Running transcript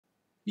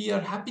We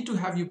are happy to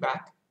have you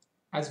back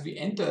as we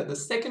enter the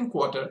second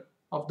quarter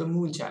of the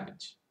Moon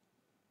Challenge.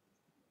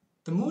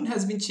 The Moon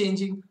has been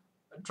changing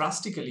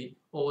drastically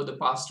over the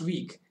past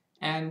week,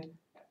 and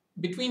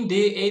between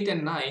day 8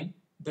 and 9,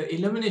 the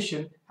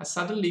illumination has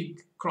suddenly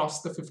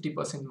crossed the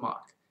 50%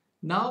 mark.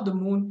 Now the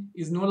Moon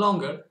is no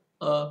longer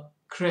a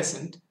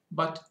crescent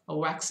but a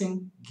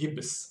waxing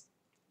gibbous.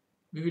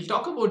 We will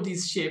talk about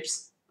these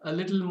shapes a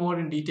little more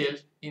in detail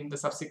in the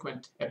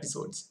subsequent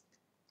episodes.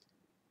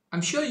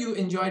 I'm sure you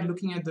enjoyed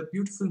looking at the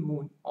beautiful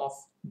moon of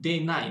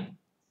day 9.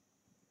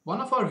 One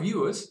of our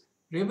viewers,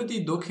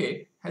 Revati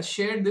Dokhe, has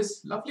shared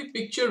this lovely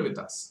picture with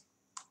us.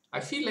 I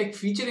feel like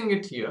featuring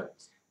it here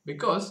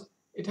because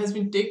it has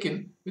been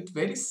taken with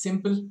very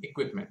simple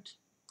equipment.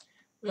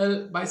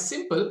 Well, by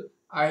simple,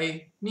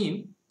 I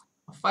mean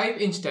a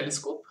 5-inch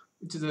telescope,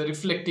 which is a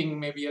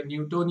reflecting, maybe a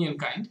Newtonian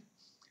kind,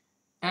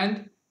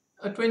 and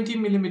a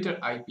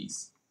 20mm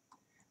eyepiece.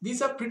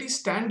 These are pretty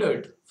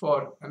standard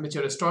for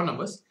amateur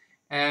astronomers,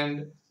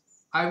 and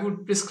I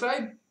would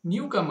prescribe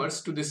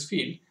newcomers to this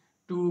field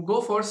to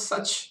go for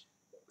such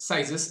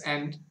sizes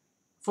and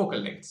focal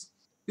lengths.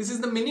 This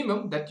is the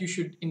minimum that you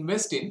should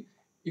invest in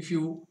if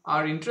you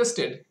are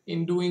interested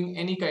in doing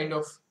any kind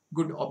of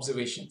good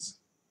observations.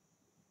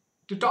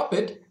 To top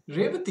it,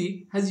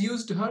 Revati has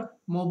used her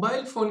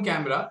mobile phone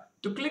camera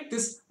to click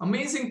this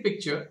amazing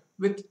picture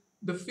with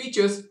the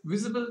features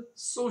visible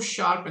so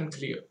sharp and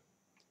clear.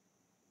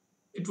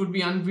 It would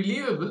be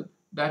unbelievable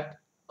that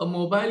a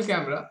mobile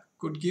camera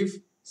could give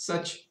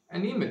such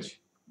an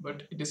image,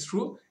 but it is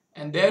true,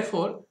 and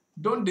therefore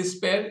don't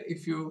despair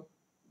if you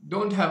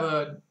don't have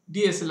a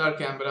DSLR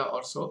camera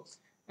or so,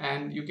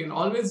 and you can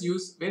always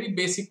use very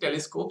basic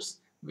telescopes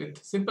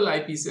with simple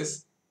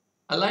eyepieces.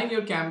 Align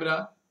your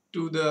camera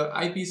to the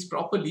eyepiece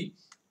properly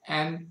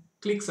and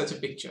click such a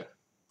picture.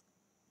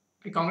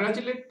 I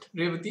congratulate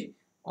Revati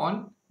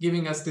on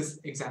giving us this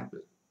example.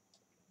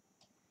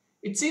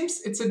 It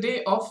seems it's a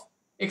day of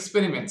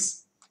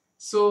experiments.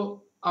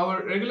 So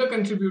our regular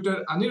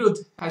contributor Anirudh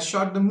has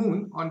shot the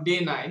moon on day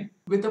 9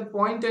 with a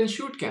point and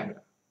shoot camera.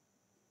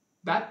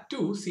 That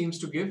too seems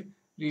to give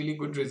really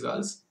good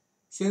results,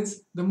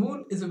 since the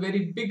moon is a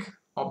very big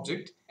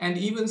object and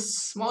even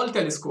small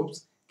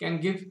telescopes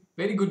can give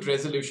very good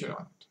resolution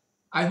on it.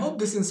 I hope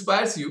this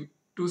inspires you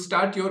to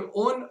start your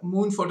own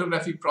moon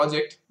photography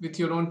project with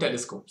your own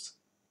telescopes.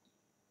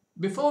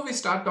 Before we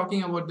start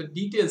talking about the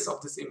details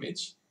of this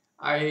image,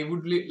 I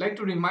would like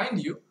to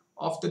remind you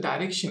of the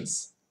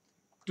directions.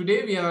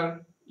 Today we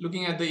are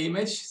looking at the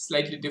image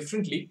slightly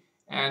differently,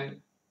 and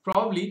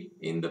probably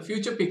in the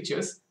future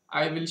pictures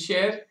I will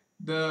share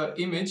the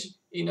image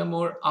in a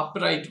more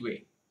upright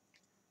way.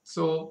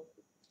 So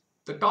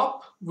the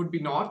top would be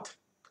north,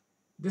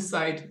 this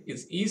side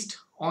is east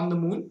on the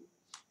moon,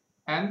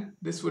 and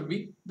this would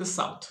be the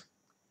south.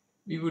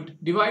 We would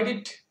divide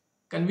it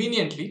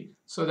conveniently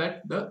so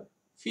that the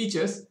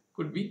features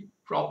could be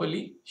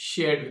properly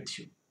shared with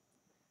you.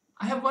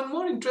 I have one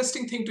more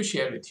interesting thing to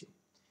share with you,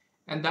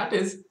 and that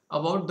is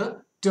about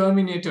the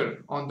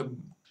Terminator on the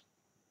moon.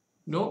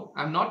 No,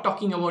 I'm not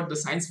talking about the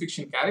science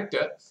fiction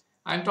character.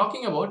 I'm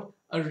talking about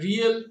a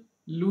real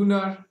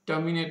Lunar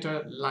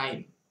Terminator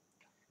line.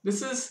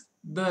 This is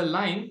the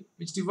line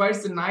which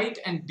divides the night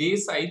and day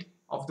side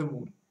of the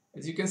moon.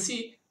 As you can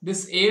see,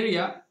 this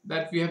area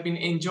that we have been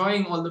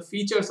enjoying all the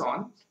features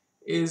on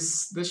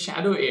is the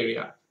shadow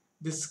area.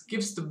 This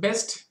gives the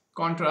best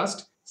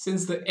contrast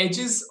since the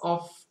edges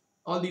of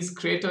all these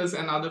craters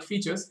and other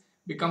features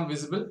become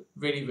visible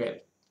very well.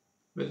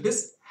 Well,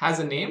 this has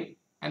a name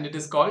and it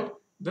is called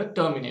the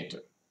Terminator.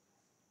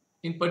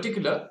 In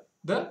particular,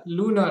 the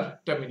Lunar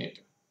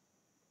Terminator.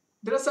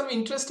 There are some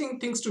interesting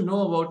things to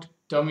know about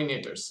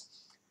Terminators.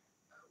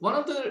 One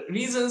of the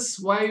reasons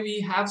why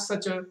we have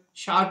such a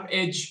sharp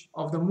edge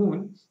of the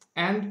moon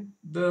and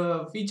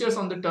the features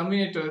on the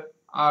Terminator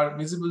are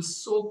visible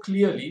so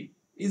clearly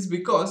is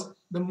because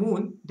the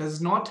moon does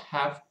not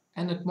have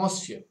an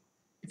atmosphere.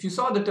 If you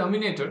saw the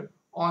Terminator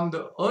on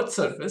the Earth's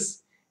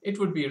surface, it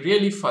would be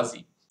really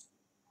fuzzy.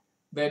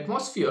 The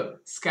atmosphere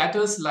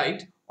scatters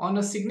light on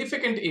a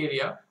significant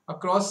area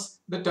across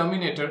the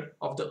Terminator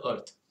of the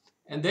Earth,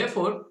 and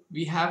therefore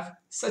we have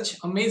such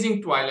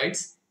amazing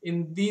twilights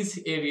in these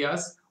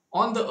areas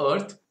on the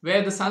Earth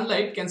where the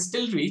sunlight can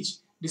still reach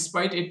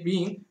despite it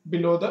being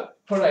below the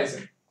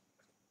horizon.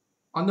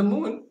 On the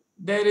moon,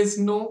 there is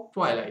no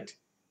twilight.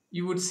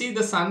 You would see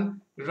the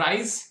sun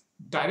rise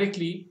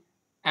directly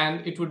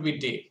and it would be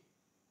day.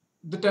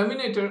 The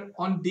Terminator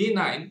on day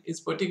 9 is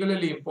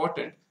particularly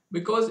important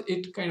because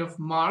it kind of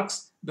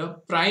marks the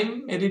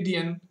prime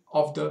meridian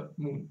of the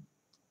moon.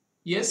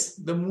 Yes,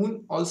 the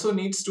moon also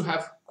needs to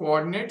have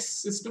coordinates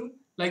system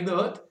like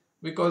the Earth,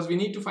 because we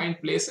need to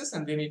find places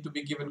and they need to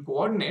be given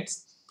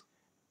coordinates.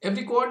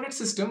 Every coordinate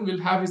system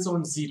will have its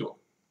own zero.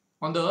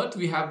 On the Earth,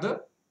 we have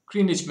the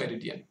Greenwich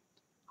meridian.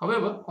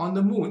 However, on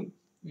the moon,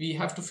 we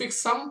have to fix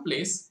some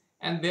place,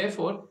 and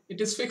therefore it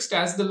is fixed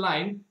as the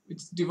line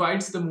which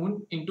divides the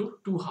moon into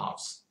two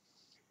halves.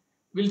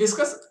 We'll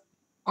discuss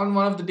on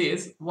one of the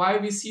days why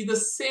we see the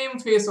same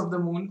face of the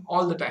moon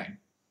all the time.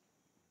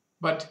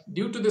 But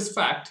due to this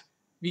fact,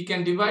 we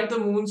can divide the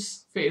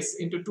moon's face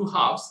into two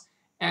halves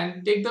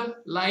and take the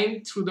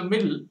line through the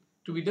middle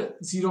to be the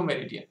zero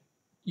meridian.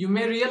 You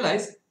may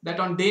realize that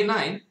on day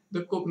 9,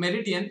 the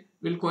meridian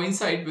will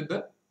coincide with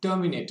the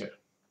terminator.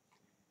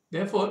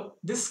 Therefore,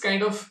 this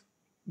kind of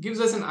gives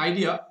us an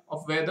idea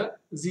of where the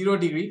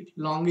 0-degree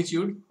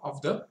longitude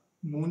of the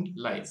moon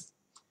lies.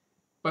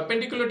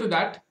 Perpendicular to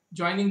that,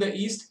 joining the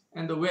east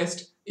and the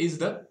west, is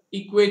the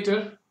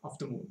equator of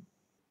the moon.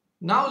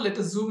 Now let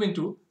us zoom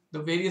into the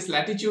various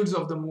latitudes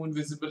of the moon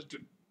visible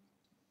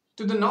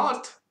to the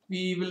north.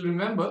 We will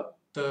remember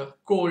the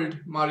cold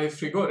Mare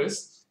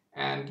Frigoris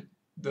and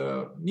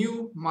the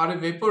new Mare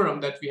Vaporum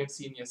that we had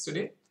seen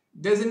yesterday.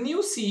 There's a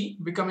new sea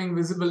becoming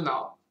visible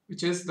now,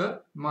 which is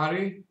the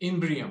Mare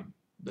Imbrium,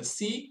 the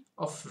Sea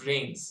of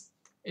Rains.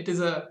 It is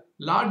a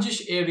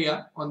largish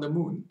area on the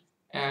moon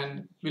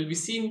and will be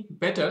seen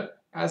better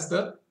as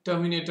the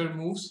terminator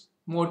moves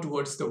more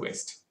towards the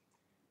west.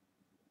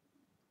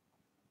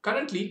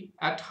 Currently,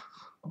 at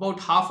about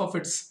half of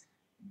its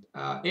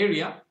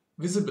area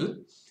visible,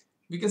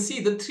 we can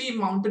see the 3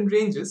 mountain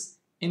ranges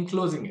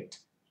enclosing it.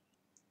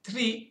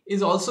 3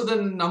 is also the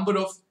number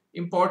of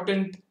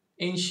important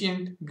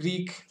ancient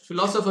Greek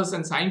philosophers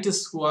and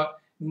scientists who are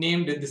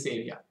named in this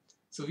area.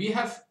 So we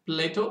have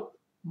Plato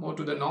more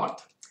to the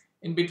north,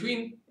 in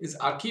between is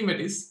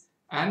Archimedes,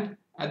 and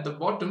at the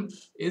bottom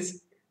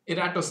is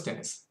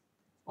Eratosthenes.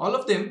 All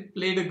of them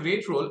played a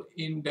great role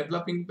in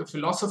developing the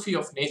philosophy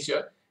of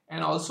nature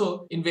and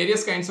also in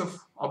various kinds of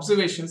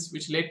observations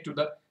which led to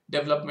the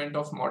development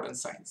of modern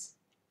science.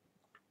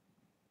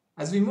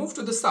 As we move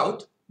to the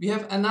south, we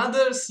have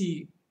another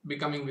sea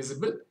becoming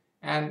visible,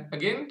 and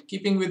again,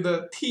 keeping with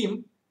the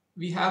theme,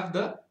 we have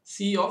the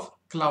Sea of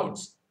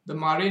Clouds, the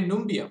Mare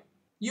Numbium.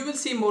 You will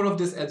see more of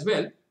this as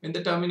well when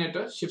the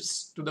terminator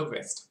shifts to the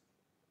west.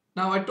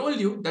 Now, I told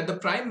you that the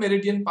prime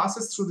meridian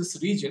passes through this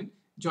region,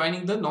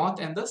 joining the north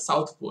and the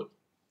south pole.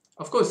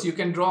 Of course, you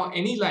can draw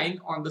any line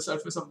on the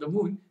surface of the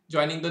moon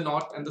joining the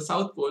north and the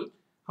south pole.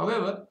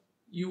 However,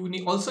 you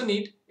also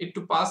need it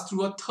to pass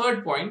through a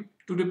third point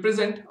to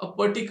represent a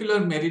particular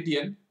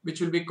meridian, which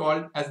will be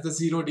called as the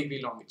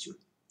 0-degree longitude.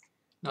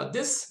 Now,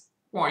 this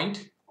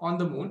point on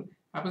the moon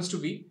happens to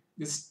be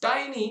this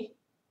tiny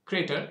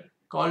crater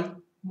called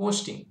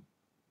Mosting.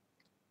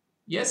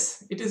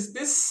 Yes, it is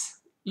this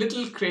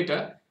little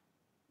crater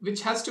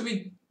which has to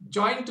be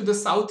joined to the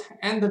south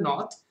and the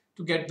north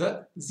to get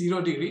the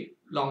 0-degree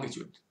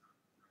longitude.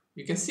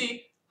 You can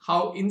see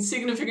how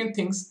insignificant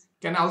things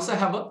can also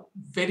have a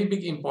very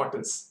big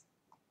importance.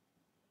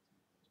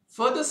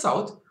 Further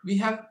south, we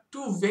have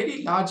 2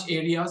 very large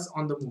areas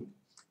on the moon,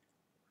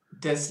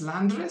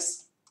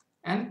 Deslandres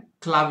and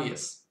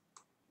Clavius.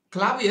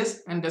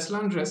 Clavius and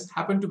Deslandres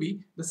happen to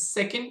be the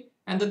second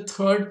and the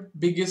third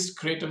biggest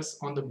craters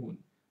on the moon.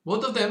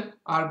 Both of them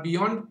are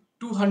beyond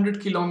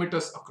 200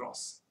 kilometers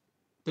across.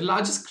 The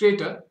largest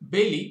crater,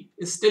 Bailey,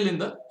 is still in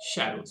the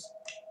shadows.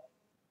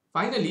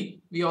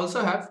 Finally, we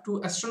also have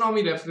 2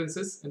 astronomy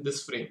references in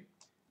this frame.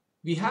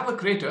 We have a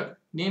crater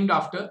named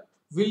after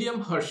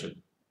William Herschel,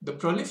 the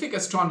prolific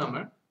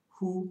astronomer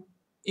who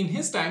in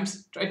his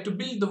times tried to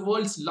build the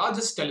world's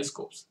largest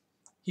telescopes.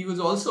 He was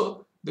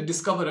also the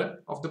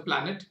discoverer of the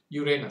planet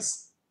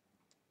Uranus.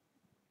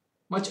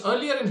 Much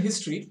earlier in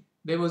history,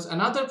 there was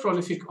another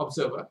prolific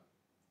observer,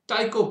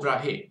 Tycho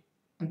Brahe,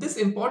 and this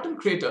important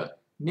crater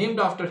named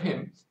after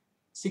him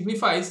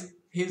signifies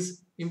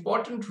his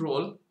important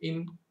role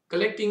in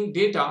collecting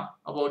data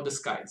about the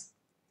skies.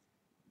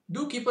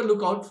 Do keep a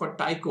lookout for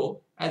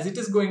Tycho, as it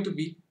is going to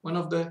be one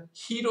of the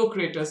hero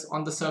craters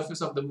on the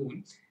surface of the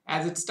moon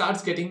as it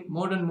starts getting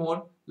more and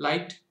more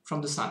light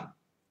from the sun.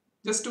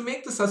 Just to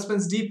make the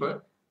suspense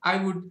deeper, I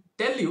would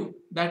tell you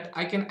that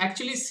I can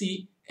actually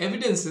see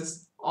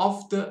evidences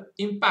of the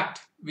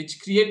impact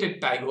which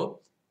created Tycho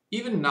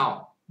even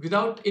now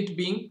without it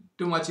being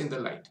too much in the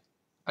light.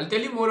 I'll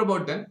tell you more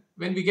about them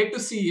when we get to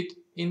see it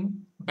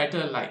in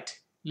better light,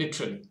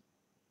 literally.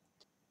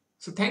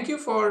 So thank you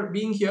for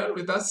being here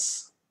with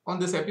us on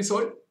this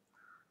episode.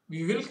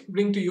 We will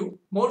bring to you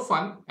more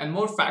fun and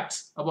more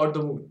facts about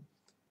the moon.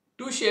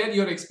 Do share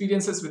your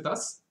experiences with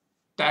us,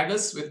 tag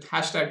us with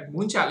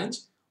 #MoonChallenge,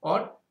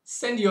 or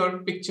send your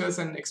pictures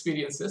and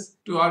experiences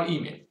to our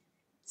email.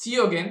 See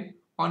you again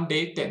on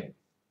day 10.